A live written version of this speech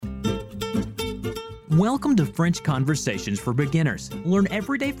Welcome to French Conversations for Beginners. Learn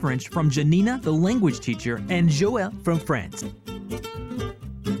everyday French from Janina, the language teacher, and Joël from France.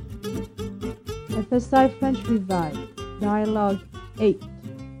 FSI French Revive, Dialogue 8.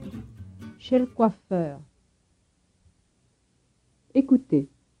 Chez le coiffeur. Écoutez.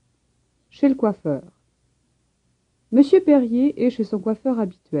 Chez le coiffeur. Monsieur Perrier est chez son coiffeur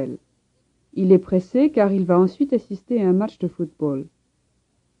habituel. Il est pressé car il va ensuite assister à un match de football.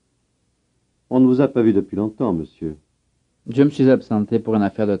 On ne vous a pas vu depuis longtemps, monsieur. Je me suis absenté pour une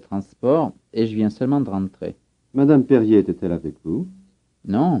affaire de transport et je viens seulement de rentrer. Madame Perrier était-elle avec vous?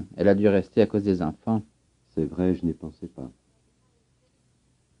 Non, elle a dû rester à cause des enfants. C'est vrai, je n'y pensais pas.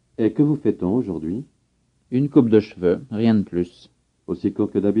 Et que vous fait-on aujourd'hui? Une coupe de cheveux, rien de plus. Aussi court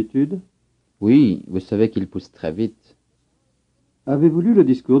que d'habitude? Oui, vous savez qu'il pousse très vite. Avez-vous lu le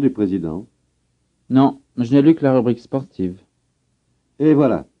discours du président? Non, je n'ai lu que la rubrique sportive. Et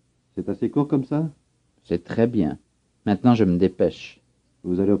voilà. C'est assez court comme ça? C'est très bien. Maintenant, je me dépêche.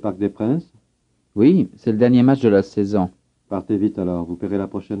 Vous allez au Parc des Princes? Oui, c'est le dernier match de la saison. Partez vite alors, vous paierez la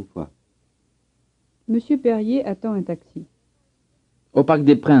prochaine fois. Monsieur Perrier attend un taxi. Au Parc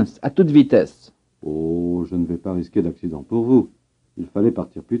des Princes, à toute vitesse. Oh, je ne vais pas risquer d'accident pour vous. Il fallait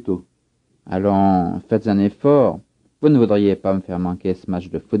partir plus tôt. Allons, faites un effort. Vous ne voudriez pas me faire manquer ce match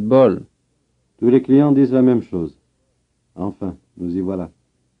de football. Tous les clients disent la même chose. Enfin, nous y voilà.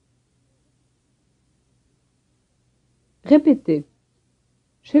 Répétez.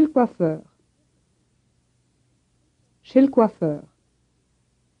 Chez le coiffeur. Chez le coiffeur.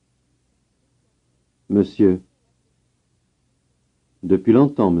 Monsieur. Depuis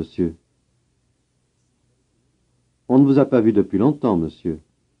longtemps, monsieur. On ne vous a pas vu depuis longtemps, monsieur.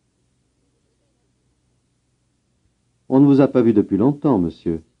 On ne vous a pas vu depuis longtemps,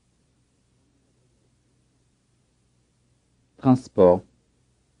 monsieur. Transport.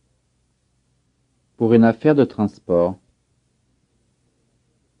 Pour une affaire de transport.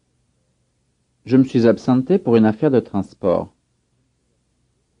 Je me suis absenté pour une affaire de transport.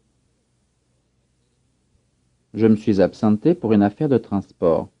 Je me suis absenté pour une affaire de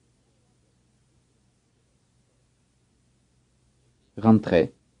transport.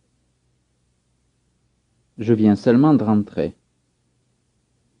 Rentrer. Je viens seulement de rentrer.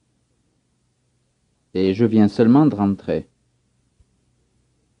 Et je viens seulement de rentrer.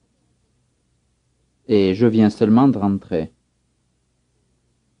 Et je viens seulement de rentrer.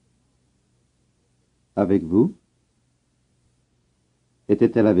 Avec vous?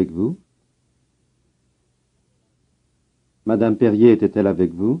 Était-elle avec vous? Madame Perrier était-elle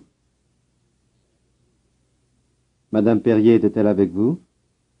avec vous? Madame Perrier était-elle avec vous?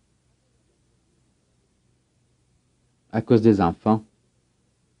 À cause des enfants.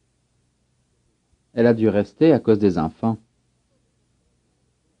 Elle a dû rester à cause des enfants.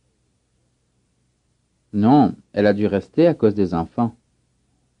 Non, elle a dû rester à cause des enfants.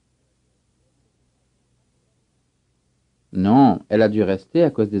 Non, elle a dû rester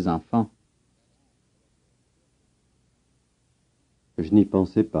à cause des enfants. Je n'y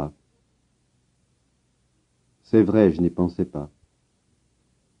pensais pas. C'est vrai, je n'y pensais pas.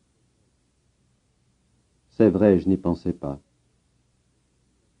 C'est vrai, je n'y pensais pas.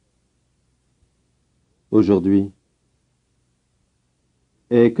 Aujourd'hui.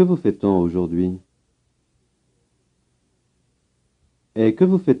 Et que vous fait-on aujourd'hui? Et que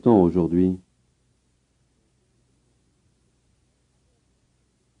vous fait-on aujourd'hui?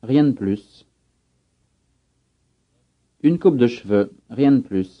 Rien de plus. Une coupe de cheveux, rien de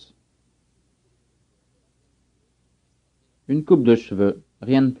plus. Une coupe de cheveux,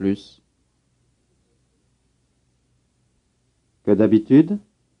 rien de plus. Que d'habitude?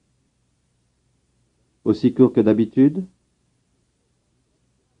 Aussi court que d'habitude?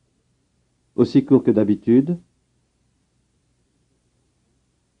 Aussi court que d'habitude?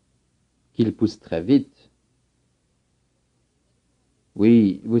 Qu'il pousse très vite.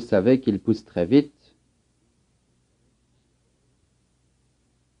 Oui, vous savez qu'il pousse très vite.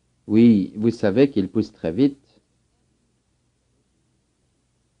 Oui, vous savez qu'il pousse très vite.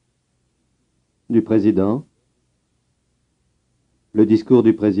 Du président? Le discours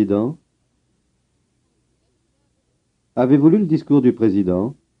du président? Avez-vous lu le discours du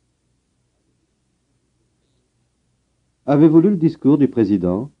président? Avez-vous lu le discours du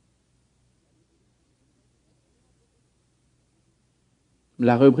président?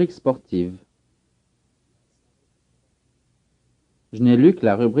 La rubrique sportive. Je n'ai lu que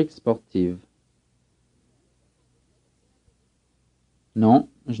la rubrique sportive. Non,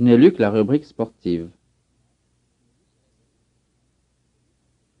 je n'ai lu que la rubrique sportive.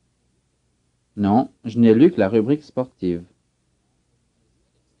 Non, je n'ai lu que la rubrique sportive.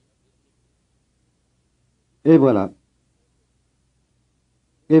 Et voilà.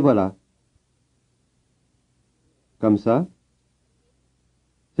 Et voilà. Comme ça?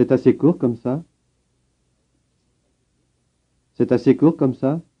 C'est assez court comme ça? C'est assez court comme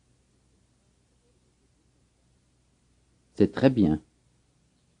ça? C'est très bien.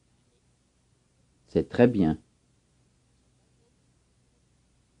 C'est très bien.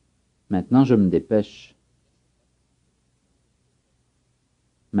 Maintenant, je me dépêche.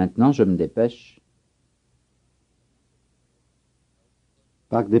 Maintenant, je me dépêche.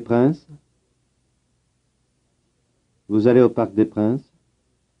 Parc des Princes? Vous allez au Parc des Princes?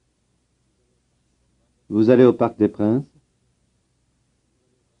 Vous allez au Parc des Princes?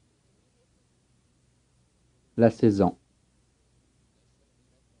 La saison.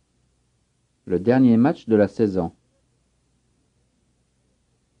 Le dernier match de la saison.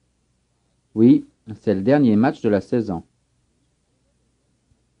 Oui, c'est le dernier match de la saison.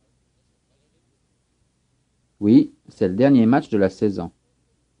 Oui, c'est le dernier match de la saison.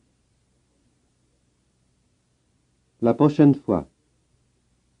 La prochaine fois.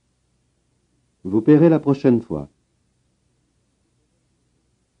 Vous paierez la prochaine fois.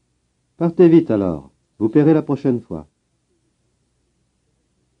 Partez vite alors. Vous paierez la prochaine fois.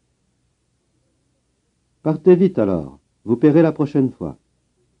 Partez vite alors. Vous paierez la prochaine fois.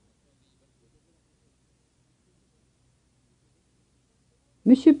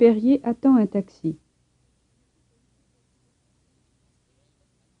 Monsieur Perrier attend un taxi.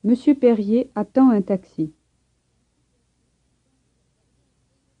 Monsieur Perrier attend un taxi.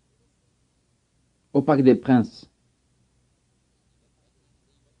 Au Parc des Princes.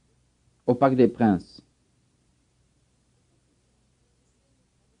 Au Parc des Princes.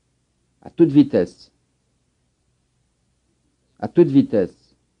 À toute vitesse. À toute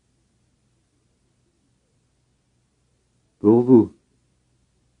vitesse. Pour vous.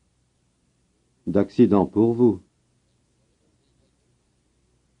 D'accident pour vous.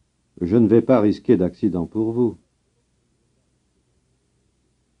 Je ne vais pas risquer d'accident pour vous.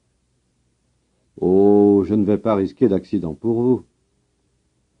 Oh, je ne vais pas risquer d'accident pour vous.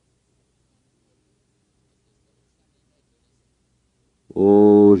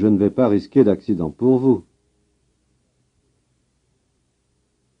 Oh, je ne vais pas risquer d'accident pour vous.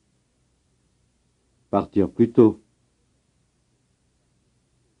 Partir plus tôt.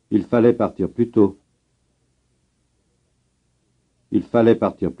 Il fallait partir plus tôt. Il fallait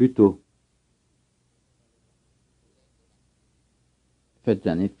partir plus tôt. Faites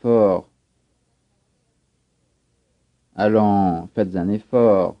un effort. Allons, faites un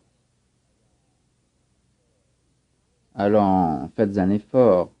effort. Allons, faites un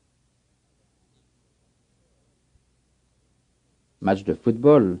effort. Match de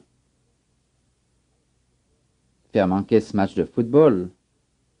football. Faire manquer ce match de football.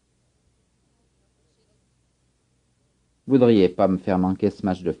 Voudriez pas me faire manquer ce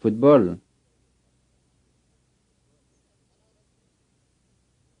match de football?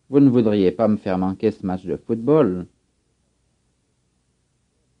 Vous ne voudriez pas me faire manquer ce match de football?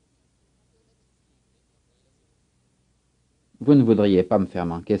 Vous ne voudriez pas me faire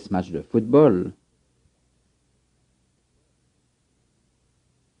manquer ce match de football?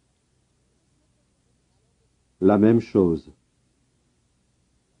 La même chose.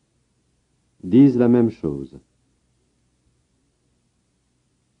 Disent la même chose.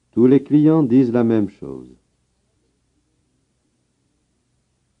 Tous les clients disent la même chose.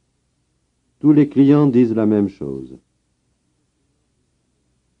 Tous les clients disent la même chose.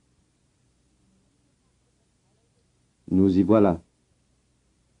 Nous y voilà.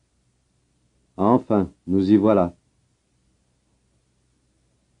 Enfin, nous y voilà.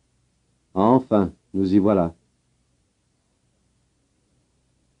 Enfin, nous y voilà.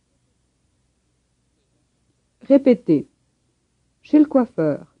 Répétez. Chez le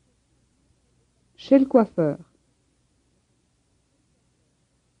coiffeur. Chez le coiffeur.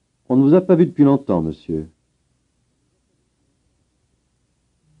 On ne vous a pas vu depuis longtemps, monsieur.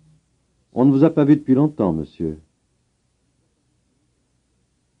 On ne vous a pas vu depuis longtemps, monsieur.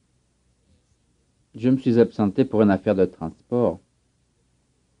 Je me suis absenté pour une affaire de transport.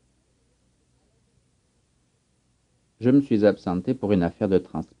 Je me suis absenté pour une affaire de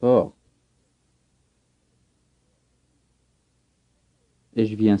transport. Et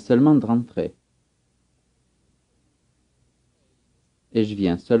je viens seulement de rentrer. Et je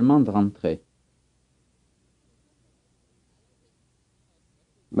viens seulement de rentrer.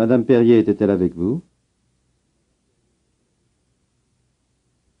 Madame Perrier était-elle avec vous?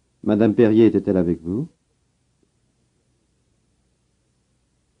 Madame Perrier était-elle avec vous?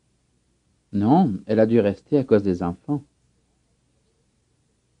 Non, elle a dû rester à cause des enfants.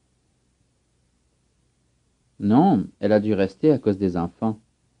 Non, elle a dû rester à cause des enfants.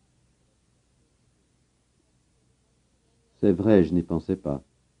 C'est vrai, je n'y pensais pas.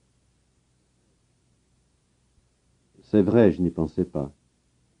 C'est vrai, je n'y pensais pas.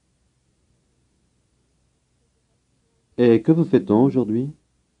 Et que vous fait-on aujourd'hui?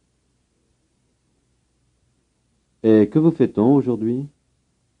 Et que vous fait-on aujourd'hui?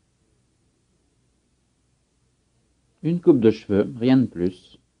 Une coupe de cheveux, rien de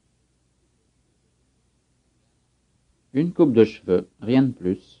plus. Une coupe de cheveux, rien de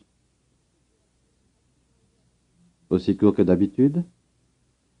plus. Aussi court que d'habitude?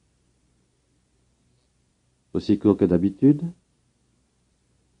 Aussi court que d'habitude?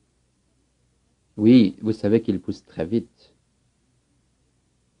 Oui, vous savez qu'il pousse très vite.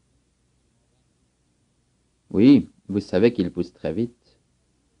 Oui, vous savez qu'il pousse très vite.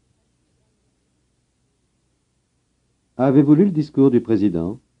 Avez-vous lu le discours du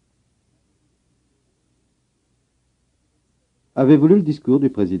président? Avez-vous lu le discours du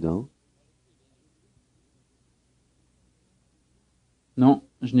président? Non,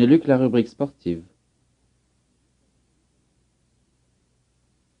 je n'ai lu que la rubrique sportive.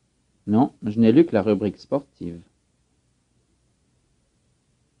 Non, je n'ai lu que la rubrique sportive.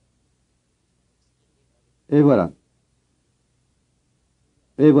 Et voilà.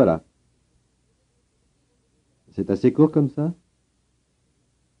 Et voilà. C'est assez court comme ça?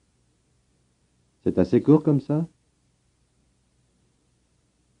 C'est assez court comme ça?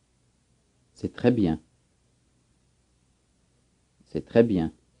 C'est très bien. C'est très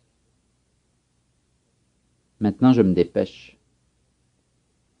bien. Maintenant, je me dépêche.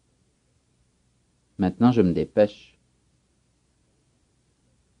 Maintenant, je me dépêche.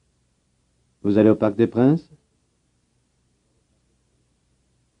 Vous allez au Parc des Princes?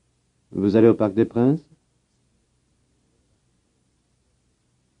 Vous allez au Parc des Princes?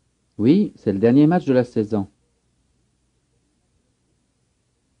 Oui, c'est le dernier match de la saison.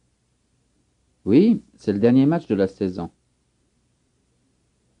 Oui, c'est le dernier match de la saison.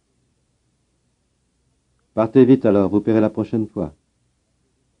 Partez vite alors, vous paierez la prochaine fois.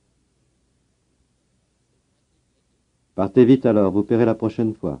 Partez vite alors, vous paierez la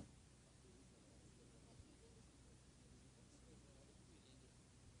prochaine fois.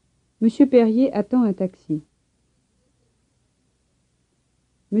 Monsieur Perrier attend un taxi.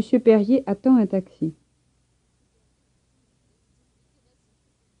 Monsieur Perrier attend un taxi.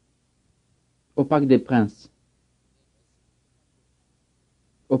 Au Parc des Princes.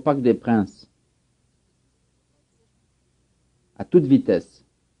 Au Parc des Princes. À toute vitesse.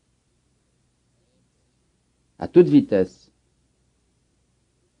 À toute vitesse.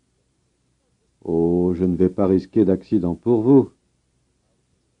 Oh, je ne vais pas risquer d'accident pour vous.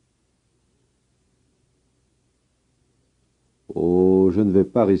 Oh, je ne vais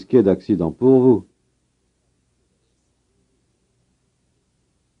pas risquer d'accident pour vous.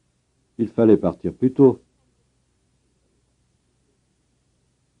 Il fallait partir plus tôt.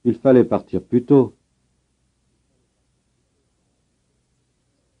 Il fallait partir plus tôt.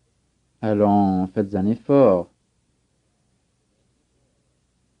 Allons, faites un effort.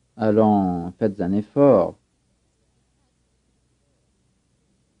 Allons, faites un effort.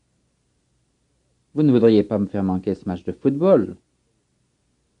 Vous ne voudriez pas me faire manquer ce match de football?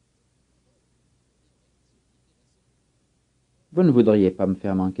 Vous ne voudriez pas me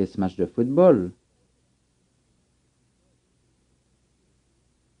faire manquer ce match de football?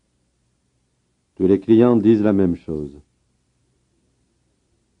 Tous les clients disent la même chose.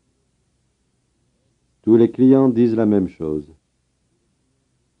 Tous les clients disent la même chose.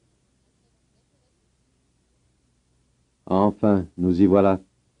 Enfin, nous y voilà.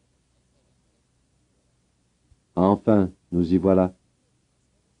 Enfin, nous y voilà.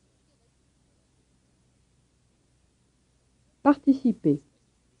 Participez.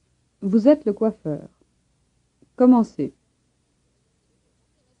 Vous êtes le coiffeur. Commencez.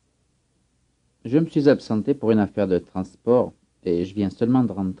 Je me suis absenté pour une affaire de transport et je viens seulement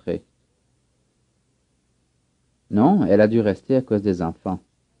de rentrer. Non, elle a dû rester à cause des enfants.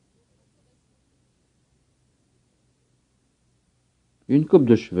 Une coupe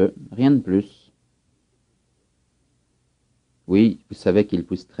de cheveux, rien de plus. Oui, vous savez qu'il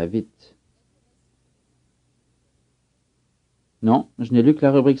pousse très vite. Non, je n'ai lu que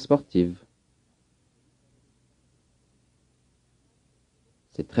la rubrique sportive.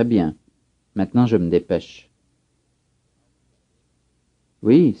 C'est très bien. Maintenant, je me dépêche.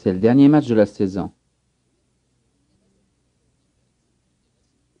 Oui, c'est le dernier match de la saison.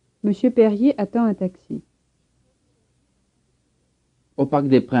 Monsieur Perrier attend un taxi. Au Parc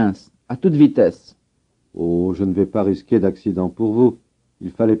des Princes, à toute vitesse. Oh, je ne vais pas risquer d'accident pour vous.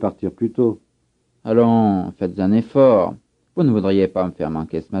 Il fallait partir plus tôt. Allons, faites un effort. Vous ne voudriez pas me faire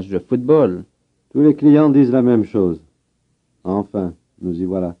manquer ce match de football. Tous les clients disent la même chose. Enfin, nous y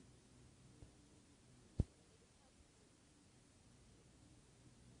voilà.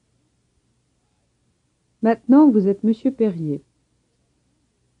 Maintenant, vous êtes Monsieur Perrier.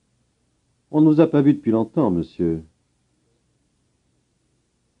 On ne nous a pas vus depuis longtemps, monsieur.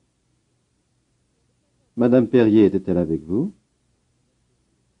 Madame Perrier était-elle avec vous?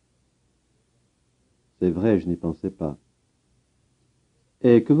 C'est vrai, je n'y pensais pas.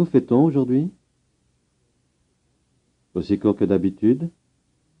 Et que vous fait-on aujourd'hui? Aussi court que d'habitude?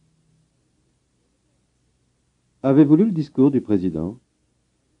 Avez-vous lu le discours du président?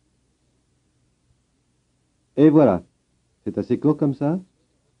 Et voilà. C'est assez court comme ça?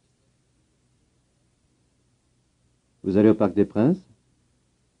 Vous allez au Parc des Princes?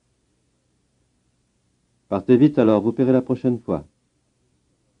 Partez vite alors, vous paierez la prochaine fois.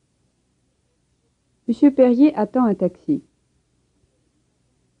 Monsieur Perrier attend un taxi.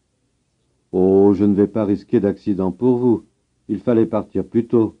 Oh, je ne vais pas risquer d'accident pour vous. Il fallait partir plus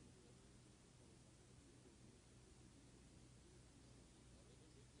tôt.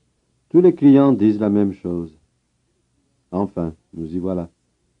 Tous les clients disent la même chose. Enfin, nous y voilà.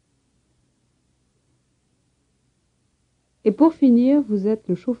 Et pour finir, vous êtes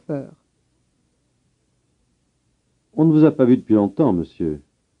le chauffeur. On ne vous a pas vu depuis longtemps, monsieur.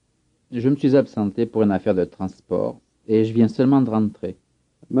 Je me suis absenté pour une affaire de transport et je viens seulement de rentrer.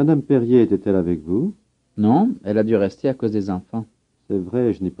 Madame Perrier était-elle avec vous? Non, elle a dû rester à cause des enfants. C'est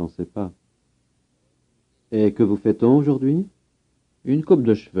vrai, je n'y pensais pas. Et que vous fait-on aujourd'hui? Une coupe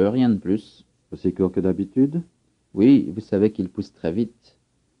de cheveux, rien de plus. Aussi court que d'habitude? Oui, vous savez qu'il pousse très vite.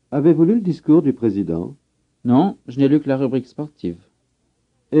 Avez-vous lu le discours du président? Non, je n'ai lu que la rubrique sportive.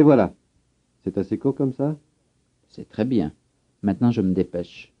 Et voilà. C'est assez court comme ça? C'est très bien. Maintenant, je me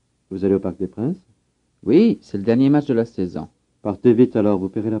dépêche. Vous allez au Parc des Princes? Oui, c'est le dernier match de la saison. Partez vite alors, vous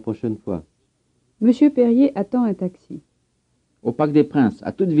paierez la prochaine fois. Monsieur Perrier attend un taxi. Au Parc des Princes,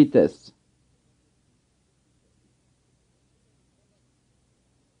 à toute vitesse.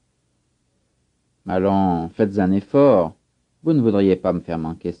 Allons, faites un effort. Vous ne voudriez pas me faire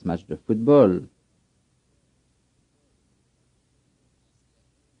manquer ce match de football.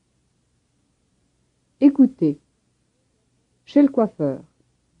 Écoutez. Chez le coiffeur.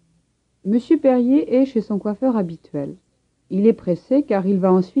 Monsieur Perrier est chez son coiffeur habituel. Il est pressé car il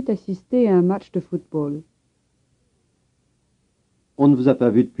va ensuite assister à un match de football. On ne vous a pas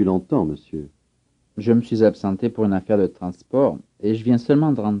vu depuis longtemps, monsieur. Je me suis absenté pour une affaire de transport et je viens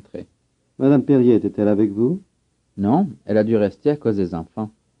seulement de rentrer. Madame Perrier était-elle avec vous? Non, elle a dû rester à cause des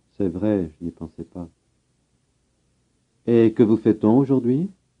enfants. C'est vrai, je n'y pensais pas. Et que vous fait-on aujourd'hui?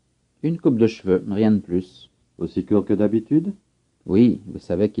 Une coupe de cheveux, rien de plus. Aussi court que d'habitude? Oui, vous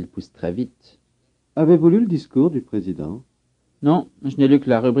savez qu'il pousse très vite. Avez-vous lu le discours du président? Non, je n'ai lu que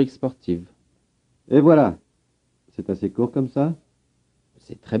la rubrique sportive. Et voilà. C'est assez court comme ça?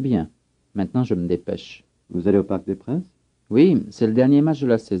 C'est très bien. Maintenant, je me dépêche. Vous allez au Parc des Princes? Oui, c'est le dernier match de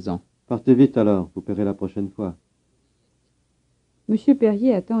la saison. Partez vite alors, vous paierez la prochaine fois. Monsieur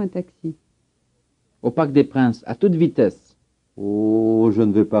Perrier attend un taxi. Au Parc des Princes, à toute vitesse. Oh, je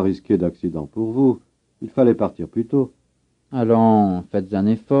ne vais pas risquer d'accident pour vous. Il fallait partir plus tôt. Allons, faites un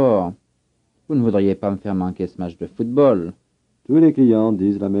effort. Vous ne voudriez pas me faire manquer ce match de football. Tous les clients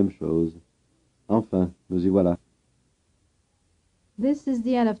disent la même chose. Enfin, nous y voilà. This is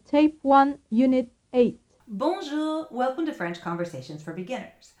the end of Tape 1, Unit 8. Bonjour, welcome to French Conversations for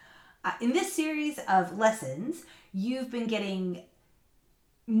Beginners. In this series of lessons, you've been getting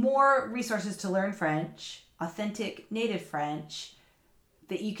more resources to learn French, authentic native French,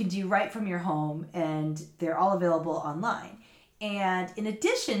 that you can do right from your home, and they're all available online. And in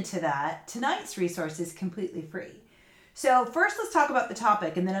addition to that, tonight's resource is completely free. So first let's talk about the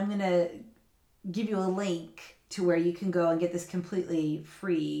topic, and then I'm going to give you a link to where you can go and get this completely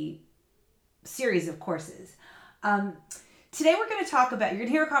free series of courses. Today we're going to talk about, you're going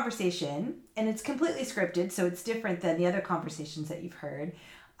to hear a conversation, and it's completely scripted, so it's different than the other conversations that you've heard,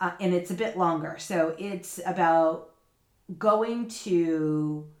 and it's a bit longer. So it's about going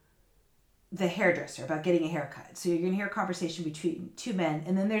to the hairdresser, about getting a haircut. So you're going to hear a conversation between two men,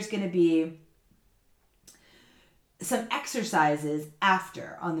 and then there's going to be some exercises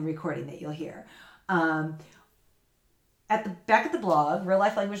after on the recording that you'll hear. At the back of the blog,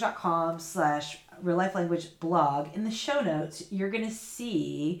 reallifelanguage.com/reallifelanguageblog, in the show notes, you're going to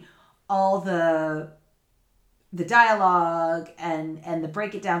see all the dialogue and the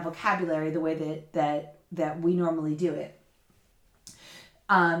break it down vocabulary the way that we normally do it.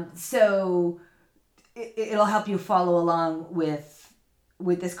 So it'll help you follow along with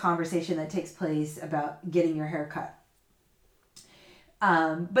with this conversation that takes place about getting your hair cut.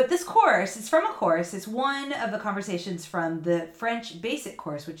 But this course, it's from a course. It's one of the conversations from the French basic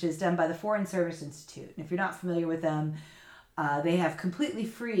course, which is done by the Foreign Service Institute. And if you're not familiar with them, they have completely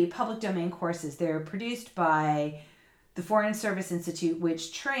free public domain courses. They're produced by the Foreign Service Institute,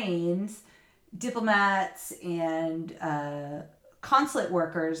 which trains diplomats and consulate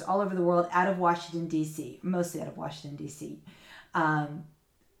workers all over the world out of Washington, D.C., mostly out of Washington, D.C.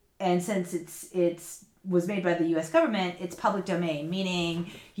 And since it's was made by the U.S. government, it's public domain, meaning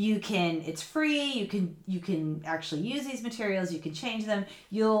it's free. You can actually use these materials. You can change them.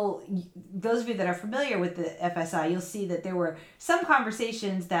 Those of you that are familiar with the FSI, you'll see that there were some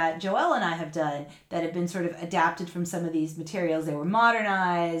conversations that Joelle and I have done that have been sort of adapted from some of these materials. They were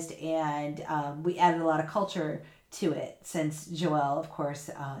modernized, and we added a lot of culture to it, since Joelle, of course,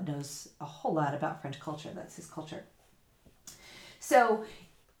 knows a whole lot about French culture. That's his culture. So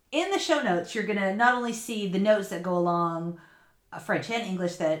in the show notes, you're going to not only see the notes that go along French and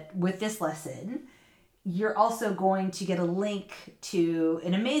English that with this lesson, you're also going to get a link to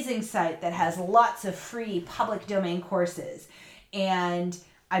an amazing site that has lots of free public domain courses. And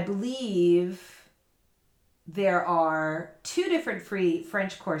I believe there are 2 different free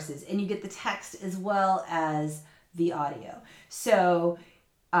French courses, and you get the text as well as the audio. So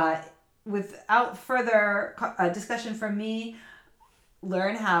without further discussion from me,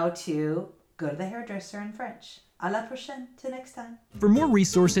 learn how to go to the hairdresser in French. À la prochaine. Till next time. For more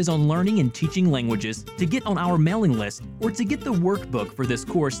resources on learning and teaching languages, to get on our mailing list, or to get the workbook for this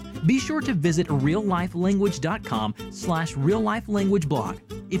course, be sure to visit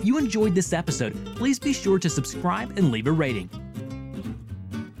reallifelanguage.com/reallifelanguageblog. If you enjoyed this episode, please be sure to subscribe and leave a rating.